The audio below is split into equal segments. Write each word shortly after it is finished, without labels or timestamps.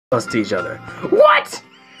close to each other. What?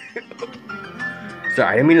 Sorry,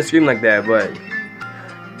 I didn't mean to scream like that, but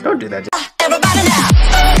don't do that. Everybody now.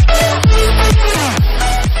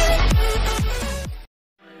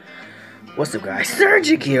 What's up, guys?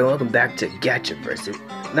 Surgic here. Welcome back to Gachaverse.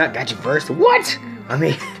 Not Gachaverse. What? I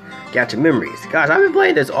mean, Gacha Memories. Guys, I've been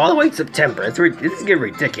playing this all the way to September. This is getting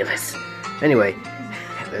ridiculous. Anyway,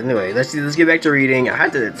 let's get back to reading. I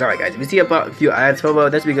had to. Sorry, guys. If you see a few ads pop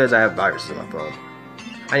up, that's because I have viruses on my phone.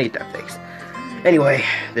 I need that fixed. Anyway,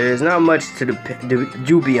 there's not much to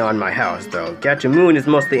do beyond my house, though. Gacha Moon is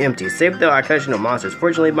mostly empty, save the occasional monsters.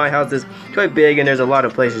 Fortunately, my house is quite big, and there's a lot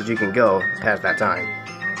of places you can go past that time.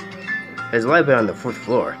 There's a library on the 4th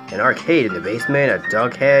floor, an arcade in the basement, a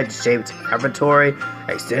dog head-shaped laboratory,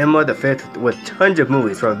 a cinema, the 5th, with tons of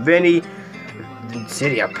movies from Vinny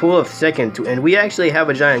City, a pool of second to, and we actually have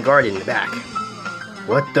a giant garden in the back.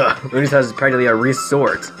 What the? Looney's house is practically a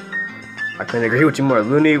resort. I couldn't agree with you more,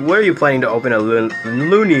 Looney. What are you planning to open a Looneyland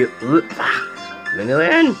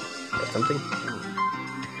or something?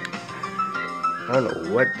 I don't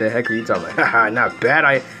know what the heck are you talking about. Haha, not a bad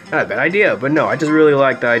idea, but no, I just really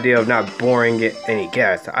like the idea of not boring any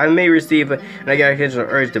guests. I may receive an occasional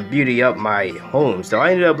urge to beauty up my home, so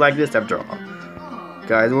I ended up like this after all.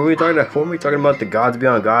 Guys, when we talking about the gods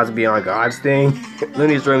beyond gods thing,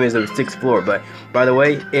 Looney's room is on the 6th floor, but by the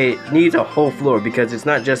way, it needs a whole floor because it's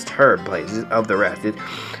not just her place of the rest,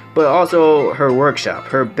 but also her workshop,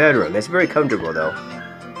 her bedroom. It's very comfortable though.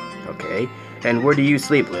 Okay, and where do you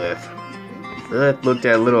sleep, Lilith? Lilith looked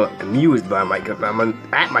a little amused by my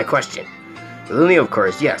question. Looney, of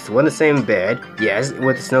course, yes, we're in the same bed, yes,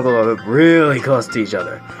 with the snuggle of it really close to each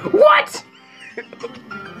other. What?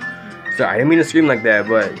 Sorry, I didn't mean to scream like that,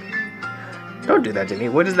 but don't do that to me.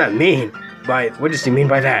 What does that mean? What does she mean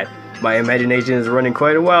by that? My imagination is running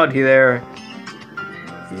quite wild here.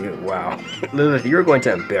 Wow. Lilith, you're going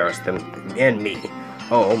to embarrass them and me.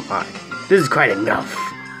 Oh my. This is quite enough.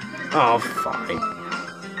 Oh, fine.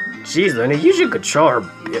 Jeez, Looney, you should control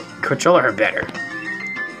her better.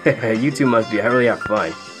 You two must really have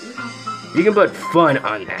fun. You can put fun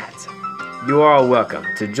on that. You are all welcome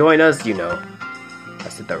to join us, you know. I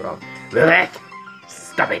said that wrong. Lilith!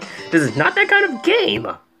 Stop it! This is not that kind of game!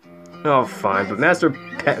 Oh, fine, but Master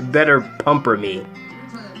better pumper me.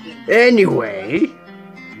 Anyway,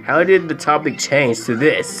 how did the topic change to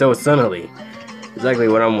this so suddenly? Exactly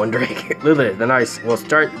what I'm wondering. Lilith and I will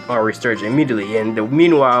start our research immediately, and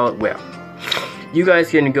meanwhile, well, you guys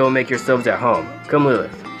can go make yourselves at home. Come,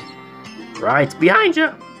 Lilith. Right behind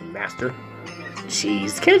you, Master.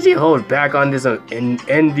 Jeez, can't you hold back on this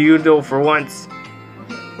innuendo for once?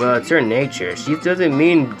 Well, it's her nature. She doesn't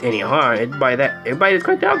mean any harm. It's quite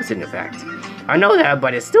the opposite, in fact. I know that,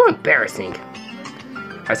 but it's still embarrassing.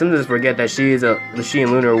 I sometimes forget that she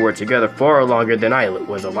and Luna were together far longer than I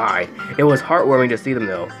was alive. It was heartwarming to see them,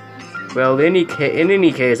 though. Well, in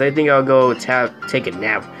any case, I think I'll go take a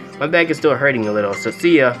nap. My back is still hurting a little, so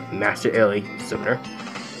see ya, Master Ellie, sooner.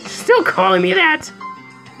 Still calling me that?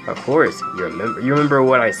 Of course. You remember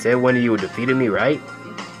what I said when you defeated me, right?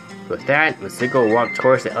 With that, Masiko walked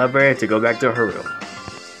towards the elevator to go back to her room.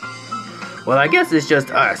 Well, I guess it's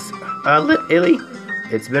just us. Ellie?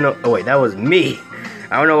 It's been oh wait, that was me.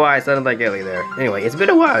 I don't know why I sounded like Ellie there. Anyway, it's been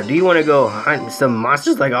a while. Do you want to go hunt some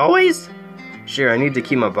monsters like always? Sure, I need to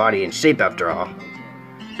keep my body in shape after all.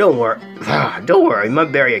 Don't worry, my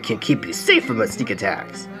barrier can keep you safe from sneak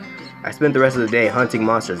attacks. I spent the rest of the day hunting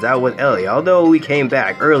monsters out with Ellie, although we came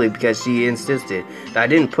back early because she insisted that I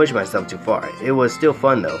didn't push myself too far. It was still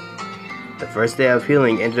fun though. The first day of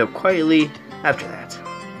healing ended up quietly after that.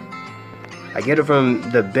 I get up from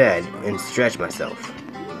the bed and stretch myself.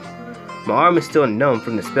 My arm is still numb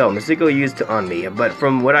from the spell Masiko used on me, but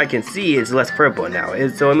from what I can see, it's less purple now,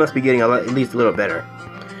 so it must be getting at least a little better.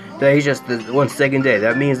 Today's just the second day.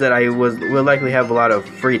 That means that I will likely have a lot of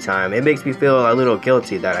free time. It makes me feel a little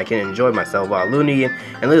guilty that I can enjoy myself while Looney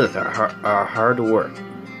and Lilith are hard to work.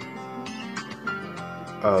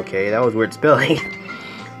 Okay, that was weird spelling.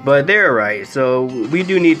 But they're right, so we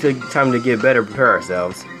do need time to get better prepare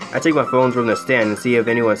ourselves. I take my phone from the stand and see if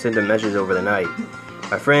anyone sent a message over the night.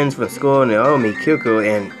 My friends from school, Naomi, Kyoko,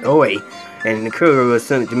 and Oi, and Kuro was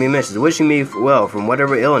sent to me messages wishing me well from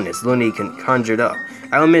whatever illness Looney conjured up.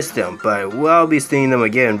 I will miss them, but I'll be seeing them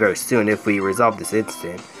again very soon if we resolve this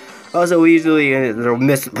incident. Also, we usually I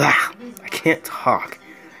can't talk.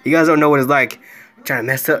 You guys don't know what it's like trying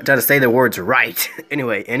to say the words right.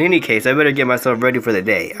 Anyway, in any case, I better get myself ready for the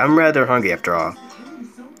day. I'm rather hungry after all.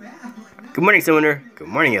 Good morning, Summoner. Good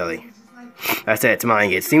morning, Ellie. I said to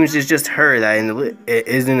mine, it seems it's just her that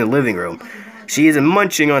is in the living room. She is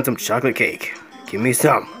munching on some chocolate cake. Give me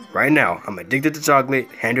some. Right now, I'm addicted to chocolate.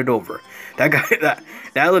 Hand it over. That guy,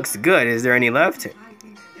 that looks good. Is there any left?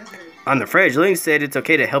 On the fridge, Lily said it's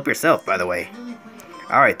okay to help yourself, by the way.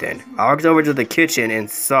 Alright then. I walked over to the kitchen and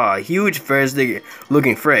saw a huge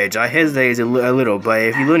looking fridge. I hesitated a little, but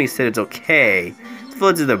if Looney said it's okay, it's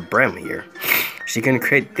full to the brim here. She can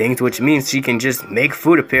create things, which means she can just make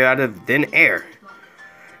food appear out of thin air.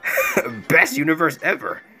 Best universe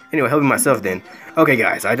ever. Anyway, helping myself then. Okay,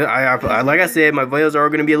 guys, I like I said, my videos are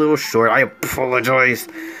going to be a little short. I apologize.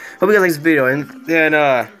 Hope you guys like this video, and then,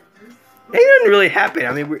 it didn't really happen.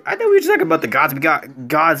 I mean, I thought we were just talking about the Gods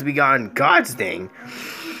Begotten Gods thing.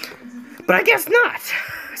 But I guess not.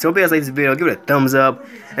 So hope you guys like this video. Give it a thumbs up.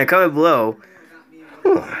 And comment below.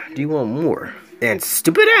 Do you want more? And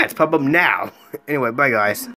stupid ads pop up now. Anyway, bye guys.